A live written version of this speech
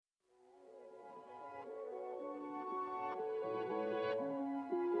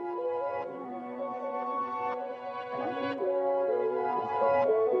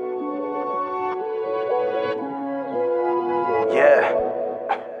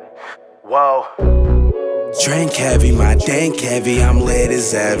Whoa. Drink heavy, my dank heavy, I'm lit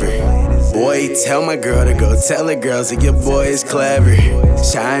as ever. Boy, tell my girl to go tell the girls that your boy is clever.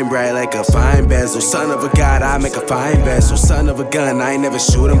 Shine bright like a fine bezel. Son of a god, I make a fine vessel. Son of a gun, I ain't never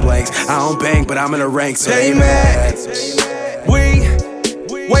shooting blanks. I don't bang, but I'm in the rank, so they mad.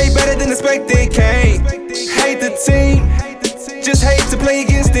 We way better than expected, can't hate the team, just hate to play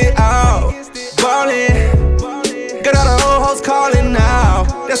against it all. Ballin', got all the old hoes calling now.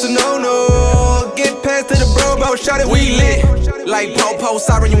 That's a no-no. Get past to the bro, shot it, we lit. Like po-po,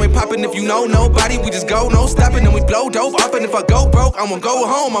 sorry you ain't poppin' if you know nobody. We just go, no stopping, and we blow dope off. And if I go broke, I'ma go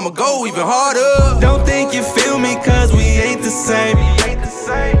home, I'ma go even harder. Don't think you feel me, cause we ain't the same.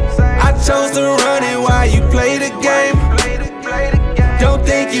 I chose to run it while you play the game. Don't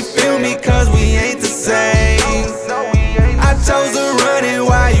think you feel me, cause we ain't the same. I chose to run it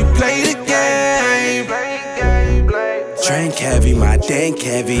while you play the game. Drink heavy, my dank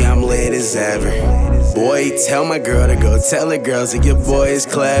heavy, I'm lit as ever. Boy, tell my girl to go tell the girls that your boy is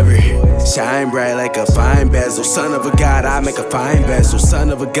clever. Shine bright like a fine bezel. Son of a god, I make a fine vessel. Son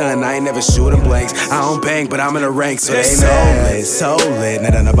of a gun, I ain't never shooting blanks. I don't bang, but I'm in the rank, so they know. So lit,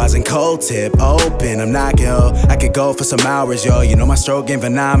 now I'm buzzing cold tip, open, I'm knocking, oh. I could go for some hours, yo. You know my stroke game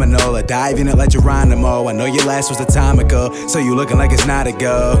phenomenal. I dive in it like Geronimo. I know your last was a time ago, so you looking like it's not a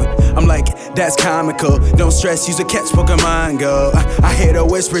go. I'm like, that's comical. Don't stress, use a catch Pokemon Go. I hear the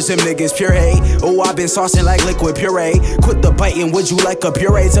whispers, them niggas pure hate. Oh, I've been saucing like liquid puree. Quit the biting, would you like a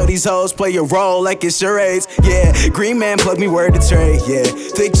puree? Tell these hoes play your role like it's charades. Yeah, green man plug me word to trade. Yeah,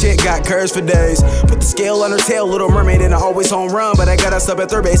 thick chick got curves for days. Put the scale on her tail, Little Mermaid, and I always home run. But I got us up at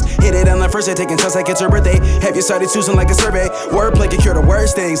third base. Hit it on the first day, taking tests like it's her birthday. Have you started choosing like a survey? Wordplay can cure the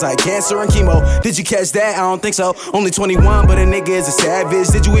worst things like cancer and chemo. Did you catch that? I don't think so. Only 21, but a nigga is a savage.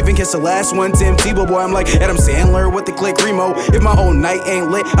 Did you even catch the last one? Tim Tebow, boy, I'm like Adam Sandler with the click Remo. If my whole night ain't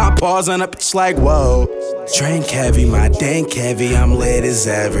lit, I pause on a bitch like whoa. Drink heavy, my dank heavy, I'm lit as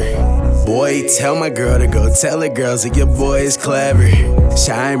ever. Boy, tell my girl to go tell the girls that your boy is clever.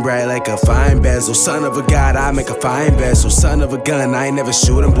 Shine bright like a fine bezel. Son of a god, I make a fine vessel. Son of a gun, I ain't never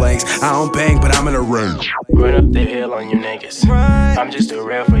shooting blanks. I don't bang, but I'm in a range. Run up the hill on you niggas. I'm just too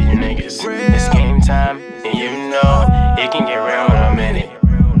real for you niggas. It's game time, and you know it can get real in a minute.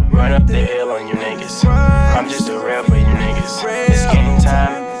 Run up the hill on you niggas. I'm just too real for you niggas. It's game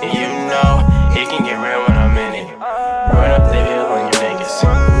time.